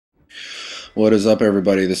What is up,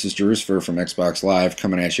 everybody? This is Jerusalem from Xbox Live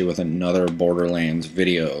coming at you with another Borderlands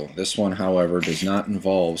video. This one, however, does not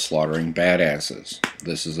involve slaughtering badasses.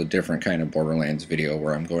 This is a different kind of Borderlands video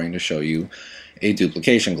where I'm going to show you a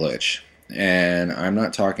duplication glitch. And I'm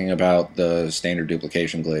not talking about the standard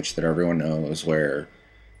duplication glitch that everyone knows where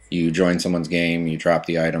you join someone's game, you drop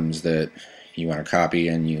the items that you want to copy,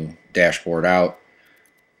 and you dashboard out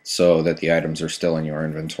so that the items are still in your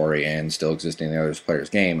inventory and still existing in the other player's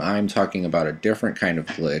game. I'm talking about a different kind of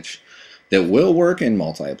glitch that will work in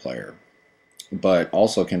multiplayer, but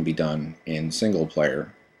also can be done in single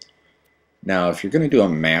player. Now, if you're going to do a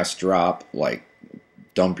mass drop, like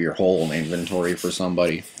dump your whole inventory for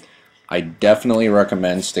somebody, I definitely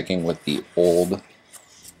recommend sticking with the old,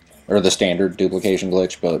 or the standard duplication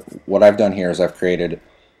glitch. But what I've done here is I've created,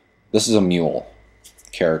 this is a mule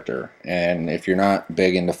character, and if you're not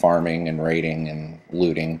big into farming and raiding and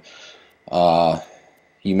looting,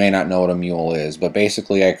 you may not know what a mule is, but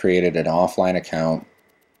basically I created an offline account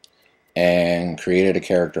and created a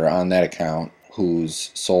character on that account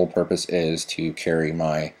whose sole purpose is to carry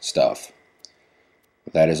my stuff.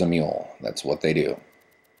 That is a mule. That's what they do.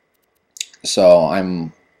 So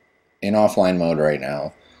I'm in offline mode right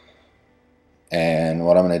now, and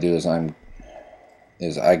what I'm going to do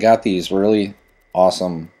is I got these really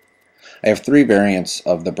awesome. I have 3 variants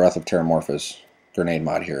of the Breath of Terramorphous grenade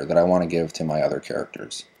mod here that I want to give to my other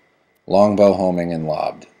characters: Longbow, Homing, and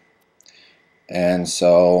Lobbed. And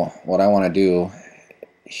so what I want to do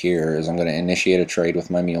here is I'm going to initiate a trade with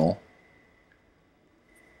my mule,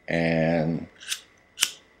 and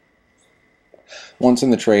once in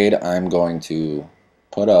the trade I'm going to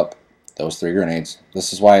put up those 3 grenades.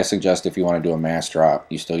 This is why I suggest if you want to do a mass drop,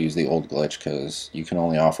 you still use the old glitch, because you can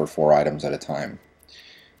only offer 4 items at a time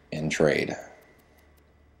in trade.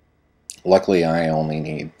 Luckily, I only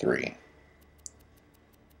need 3.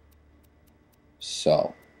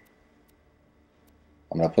 So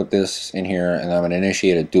I'm going to put this in here, and I'm going to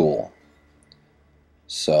initiate a duel.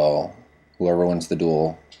 So whoever wins the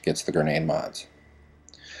duel gets the grenade mods.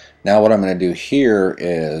 Now what I'm going to do here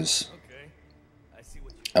is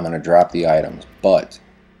I'm going to drop the items, but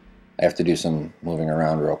I have to do some moving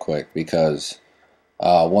around real quick, because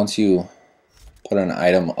once you put an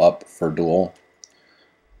item up for duel,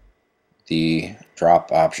 the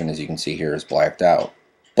drop option, as you can see here, is blacked out.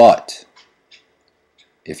 But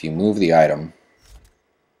if you move the item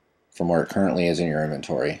from where it currently is in your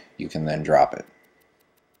inventory, you can then drop it.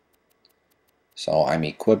 So I'm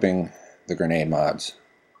equipping the grenade mods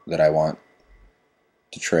that I want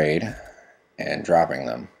to trade and dropping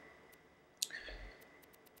them.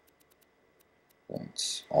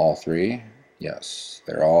 That's all 3. Yes,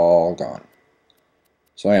 they're all gone.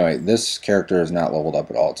 So anyway, this character is not leveled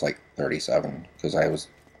up at all. It's like 37 because I was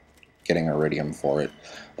getting iridium for it.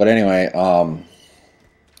 But anyway, I'm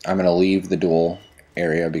going to leave the duel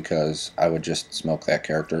area because I would just smoke that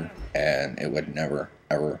character and it would never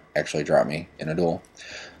ever actually drop me in a duel.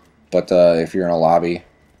 But if you're in a lobby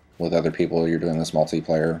with other people, you're doing this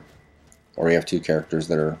multiplayer, or you have 2 characters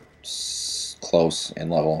that are close in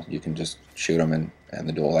level, you can just shoot them and end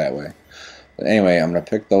the duel that way. But anyway, I'm going to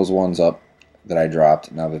pick those ones up that I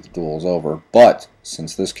dropped now that the duel is over. But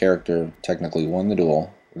since this character technically won the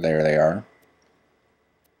duel, there they are.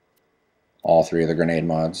 All 3 of the grenade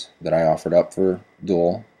mods that I offered up for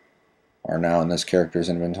duel are now in this character's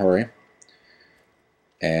inventory.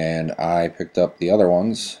 And I picked up the other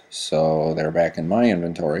ones, so they're back in my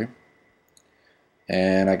inventory.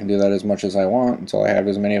 And I can do that as much as I want until I have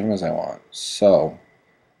as many of them as I want. So,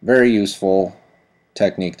 very useful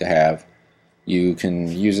technique to have. You can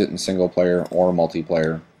use it in single player or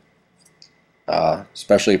multiplayer,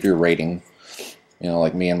 especially if you're raiding. You know,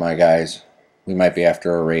 like me and my guys, we might be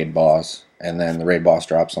after a raid boss, and then the raid boss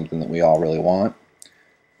drops something that we all really want.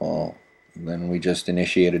 Well, then we just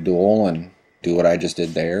initiate a duel and do what I just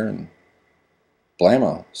did there, and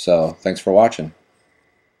blammo. So, thanks for watching.